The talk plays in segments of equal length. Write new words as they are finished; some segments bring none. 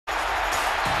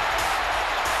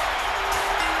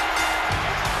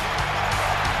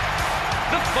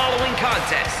following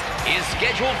contest is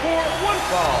scheduled for one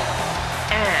fall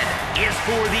and is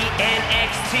for the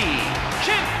NXT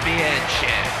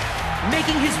Championship.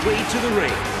 Making his way to the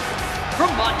ring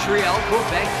from Montreal,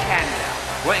 Quebec, Canada,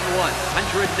 weighing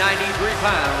 193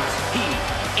 pounds, he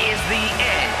is the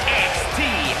NXT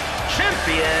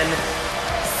Champion,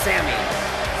 Sami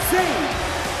Zayn.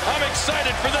 I'm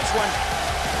excited for this one.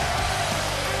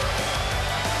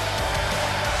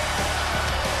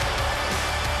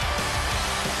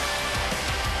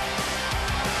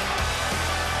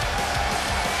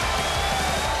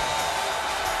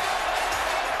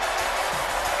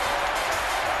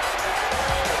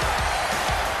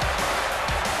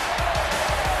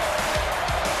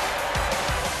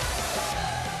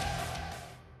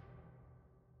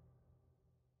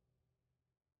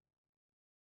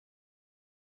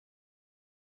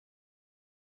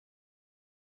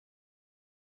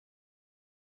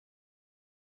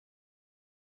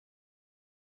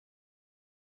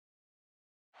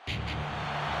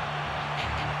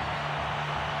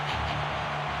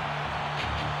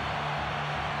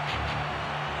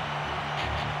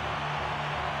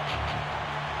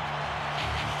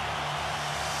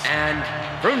 And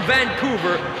from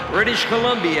Vancouver, British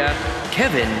Columbia,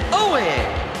 Kevin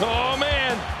Owens. Oh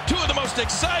man, two of the most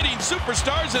exciting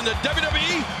superstars in the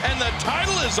WWE, and the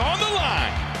title is on the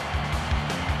line.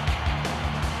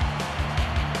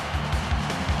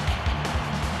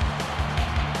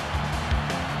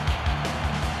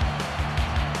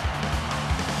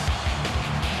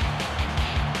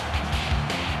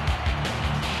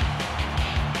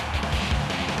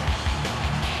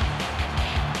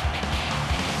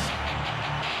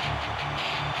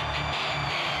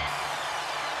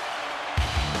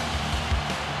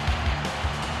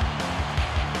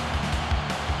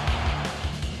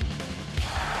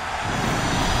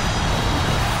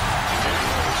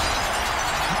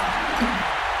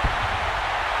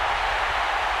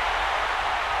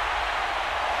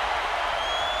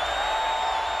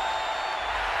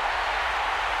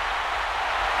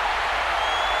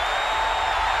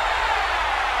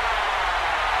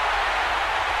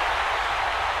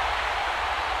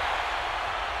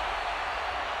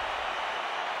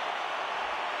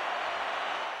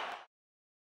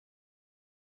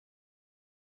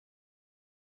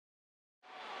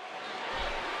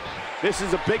 This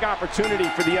is a big opportunity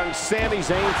for the young Sami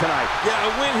Zayn tonight. Yeah,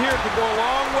 a win here could go a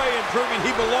long way in proving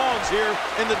he belongs here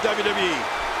in the WWE.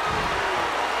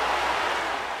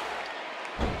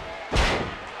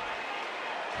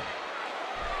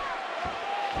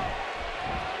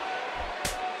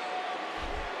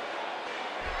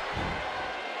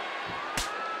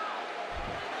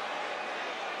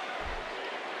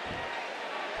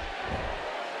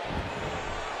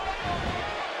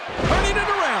 Turning it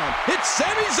around, it's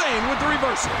Sami Zayn with the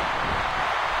reversal.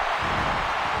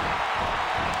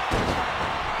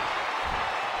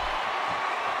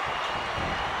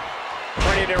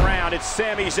 Turning it around, it's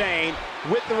Sami Zayn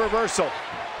with the reversal.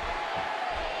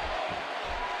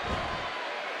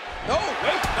 Oh,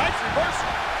 wait, nice reversal.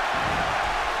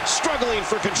 Struggling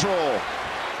for control.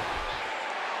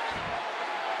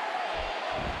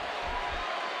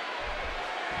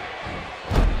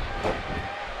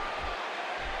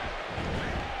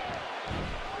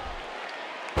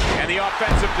 And the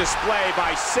offensive display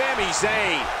by Sami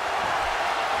Zayn.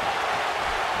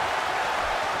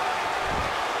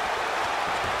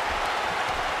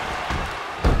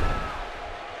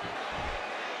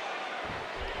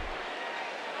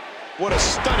 What a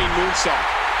stunning moonsault.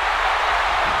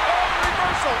 Oh,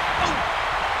 reversal.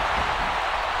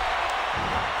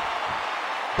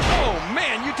 Oh,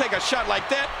 man, you take a shot like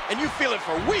that, and you feel it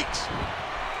for weeks.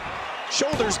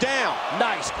 Shoulders down.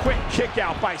 Nice quick kick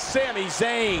out by Sami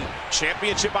Zayn.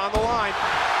 Championship on the line.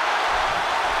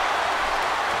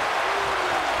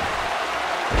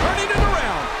 Turning it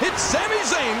around, it's Sami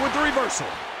Zayn with the reversal.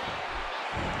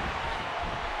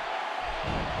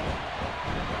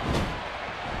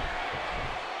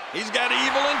 He's got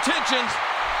evil intentions.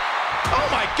 Oh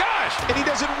my gosh! And he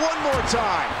does it one more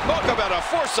time. Talk about a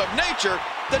force of nature.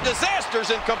 The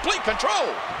disaster's in complete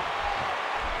control.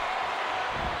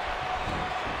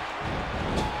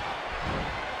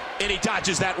 And he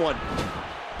dodges that one.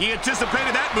 He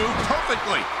anticipated that move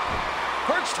perfectly.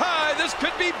 Perched high, this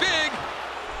could be big.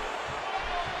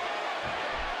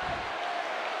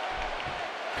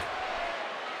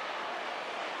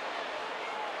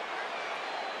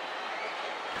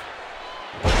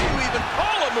 Would you even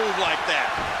call a move like that?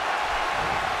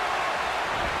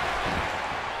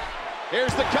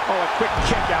 Here's the cut. Oh, a quick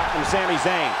kick out from Sami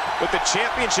Zayn. With the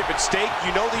championship at stake,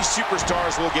 you know these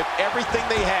superstars will give everything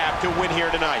they have to win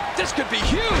here tonight. This could be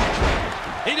huge.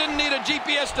 He didn't need a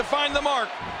GPS to find the mark.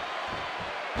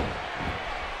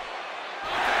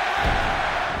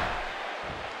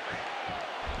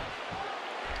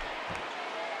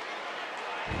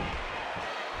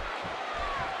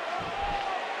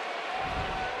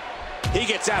 He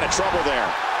gets out of trouble there.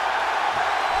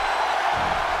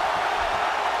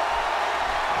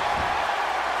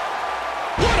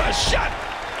 What a shot!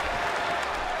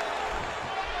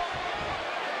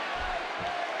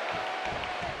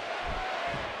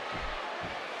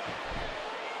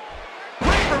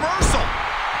 Great reversal.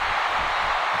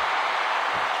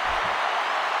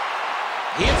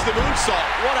 He hits the moonsault.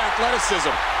 What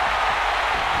athleticism.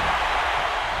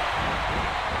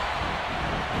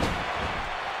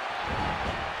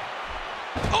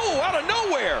 Oh, out of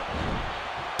nowhere.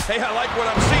 Hey, I like what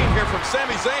I'm seeing here from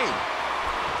Sami Zayn.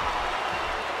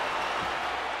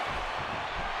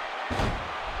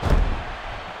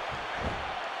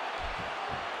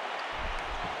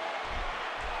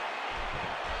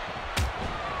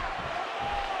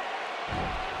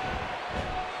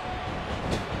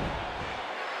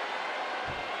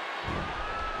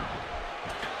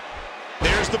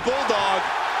 There's the Bulldog.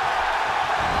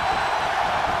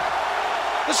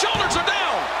 The shoulders are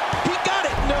down. He got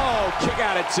it. No, kick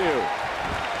out at 2.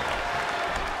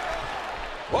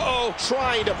 Uh-oh.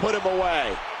 Trying to put him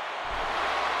away.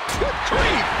 Good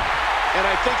grief. And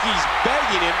I think he's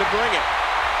begging him to bring it.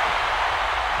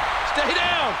 Stay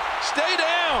down. Stay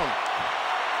down.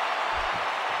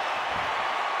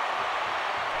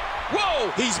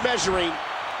 Whoa. He's measuring.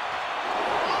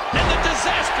 And the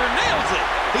disaster nails it.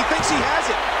 He thinks he has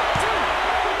it.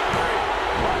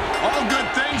 All good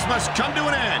things must come to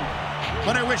an end.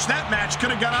 But I wish that match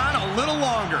could have gone on a little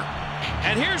longer.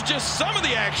 And here's just some of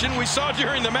the action we saw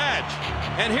during the match.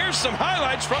 And here's some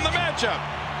highlights from the matchup.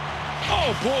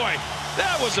 Oh, boy.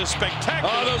 That was a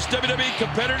spectacular. Oh, those WWE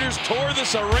competitors tore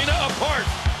this arena apart.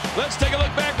 Let's take a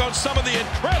look back on some of the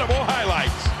incredible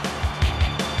highlights.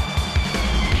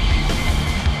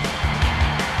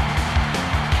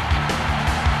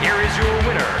 Here is your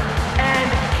winner and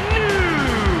new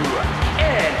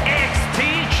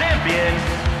NXT champion,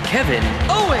 Kevin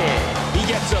Owens. He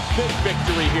gets a big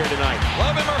victory here tonight.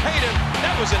 Love him or hate him,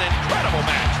 that was an incredible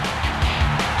match.